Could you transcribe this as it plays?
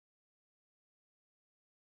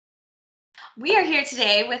We are here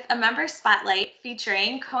today with a member spotlight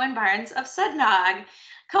featuring Cohen Barnes of Sundog.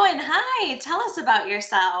 Cohen, hi, tell us about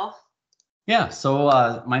yourself. Yeah,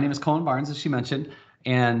 so my name is Colin Barnes, as she mentioned,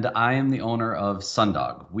 and I am the owner of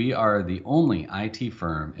Sundog. We are the only IT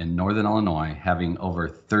firm in Northern Illinois having over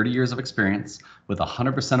 30 years of experience, with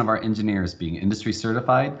 100% of our engineers being industry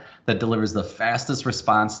certified, that delivers the fastest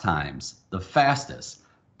response times, the fastest,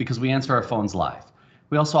 because we answer our phones live.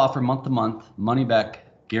 We also offer month to month money back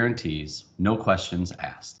guarantees, no questions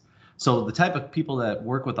asked. So the type of people that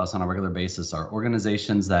work with us on a regular basis are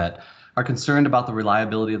organizations that are concerned about the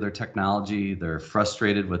reliability of their technology, they're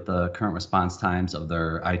frustrated with the current response times of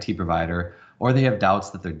their IT provider, or they have doubts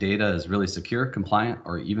that their data is really secure, compliant,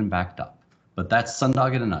 or even backed up. But that's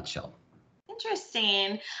Sundog in a nutshell.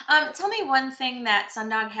 Interesting. Tell me one thing that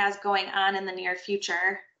Sundog has going on in the near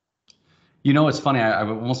future. You know, it's funny. I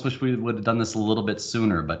almost wish we would have done this a little bit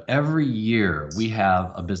sooner, but every year we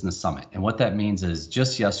have a business summit. And what that means is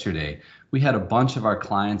just yesterday, we had a bunch of our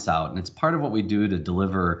clients out, and it's part of what we do to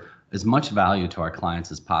deliver as much value to our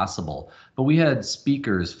clients as possible. But we had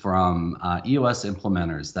speakers from EOS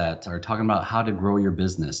implementers that are talking about how to grow your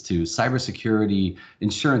business, to cybersecurity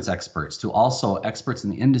insurance experts, to also experts in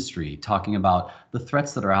the industry talking about the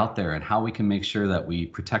threats that are out there and how we can make sure that we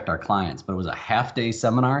protect our clients. But it was a half-day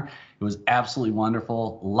seminar. It was absolutely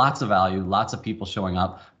wonderful, lots of value, lots of people showing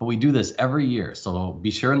up, but we do this every year. So be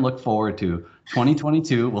sure and look forward to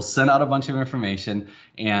 2022. We'll send out a bunch of information,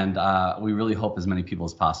 and we really hope as many people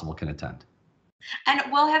as possible can attend. And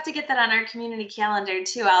we'll have to get that on our community calendar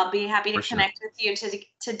too. I'll be happy to For sure. connect with you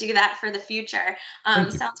to do that for the future.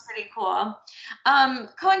 Thank you. Sounds pretty cool.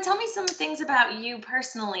 Cohen, tell me some things about you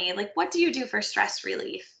personally. Like, what do you do for stress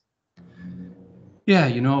relief? Yeah,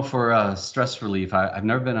 you know, for stress relief, I've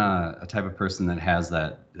never been a type of person that has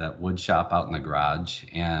that wood shop out in the garage,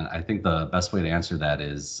 and I think the best way to answer that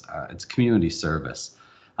is it's community service.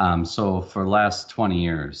 So for the last 20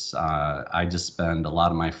 years, I just spend a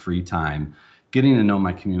lot of my free time getting to know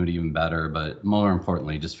my community even better, but more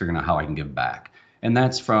importantly, just figuring out how I can give back. And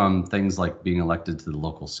that's from things like being elected to the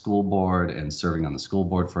local school board and serving on the school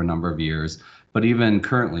board for a number of years, but even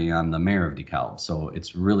currently I'm the mayor of DeKalb. So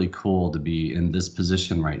it's really cool to be in this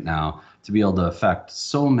position right now to be able to affect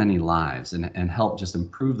so many lives and help just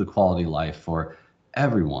improve the quality of life for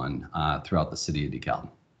everyone throughout the city of DeKalb.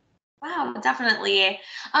 Wow, definitely.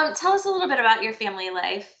 Tell us a little bit about your family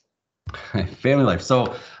life. Family life.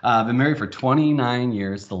 So I've been married for 29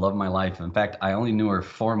 years, the love of my life. In fact, I only knew her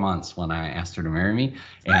 4 months when I asked her to marry me,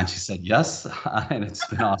 and she said yes, and it's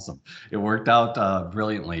been awesome. It worked out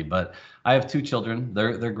brilliantly. But I have two children.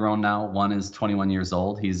 They're grown now. One is 21 years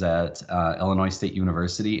old. He's at Illinois State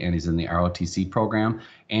University, and he's in the ROTC program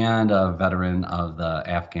and a veteran of the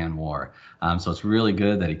Afghan War. So it's really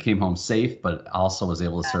good that he came home safe, but also was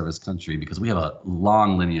able to serve his country because we have a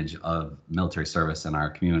long lineage of military service in our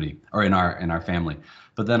community or in our family.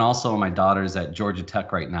 But then also my daughter's at Georgia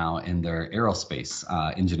Tech right now in their aerospace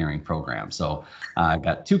engineering program. So I've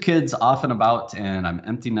got two kids off and about, and I'm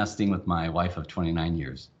empty nesting with my wife of 29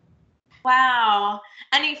 years. Wow.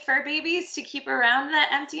 Any fur babies to keep around that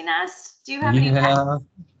empty nest? Do you have any pets? Yeah.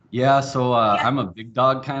 Yeah, so Yeah. I'm a big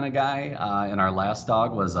dog kind of guy, and our last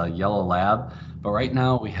dog was a yellow lab, but right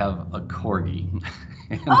now we have a corgi,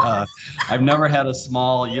 and Oh, I've never had a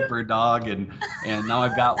small yipper dog, and now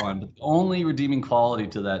I've got one. But the only redeeming quality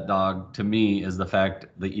to that dog, to me, is the fact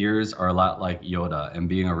the ears are a lot like Yoda, and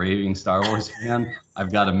being a raving Star Wars fan,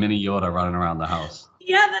 I've got a mini Yoda running around the house.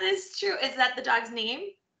 yeah, that is true. Is that the dog's name?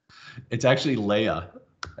 It's actually Leia,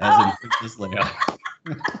 as Oh, in Princess Leia.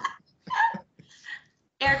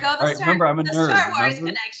 ergo All right, remember I'm a the nerd. Star Wars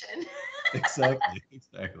Remember? connection. Exactly,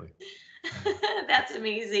 exactly. That's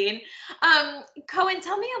amazing. Cohen,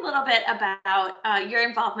 tell me a little bit about your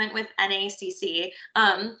involvement with NACC.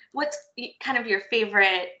 What's kind of your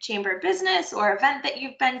favorite chamber business or event that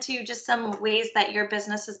you've been to? Just some ways that your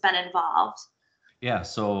business has been involved. Yeah,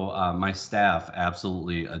 so my staff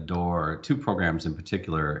absolutely adore two programs in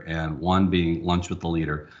particular, and one being Lunch with the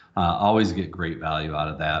Leader. Always get great value out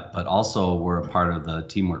of that, but also we're a part of the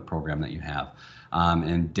teamwork program that you have.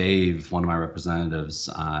 And Dave, one of my representatives,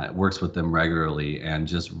 works with them regularly and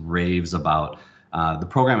just raves about the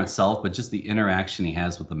program itself, but just the interaction he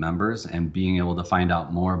has with the members and being able to find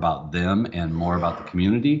out more about them and more about the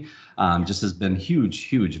community just has been huge,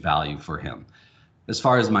 huge value for him. As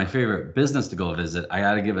far as my favorite business to go visit, I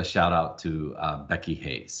got to give a shout out to Becky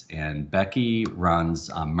Hayes. And Becky runs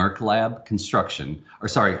Merck Lab Construction, or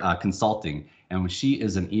sorry, Consulting. And she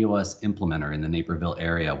is an EOS implementer in the Naperville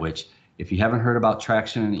area, which if you haven't heard about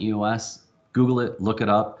traction in EOS, Google it, look it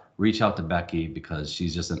up, reach out to Becky because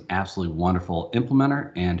she's just an absolutely wonderful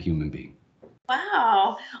implementer and human being.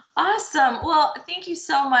 Wow. Awesome. Well, thank you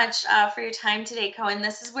so much for your time today, Cohen.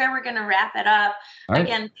 This is where we're going to wrap it up. All right.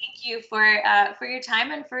 Again, thank you for your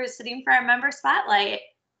time and for sitting for our member spotlight.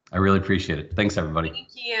 I really appreciate it. Thanks, everybody.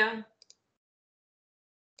 Thank you.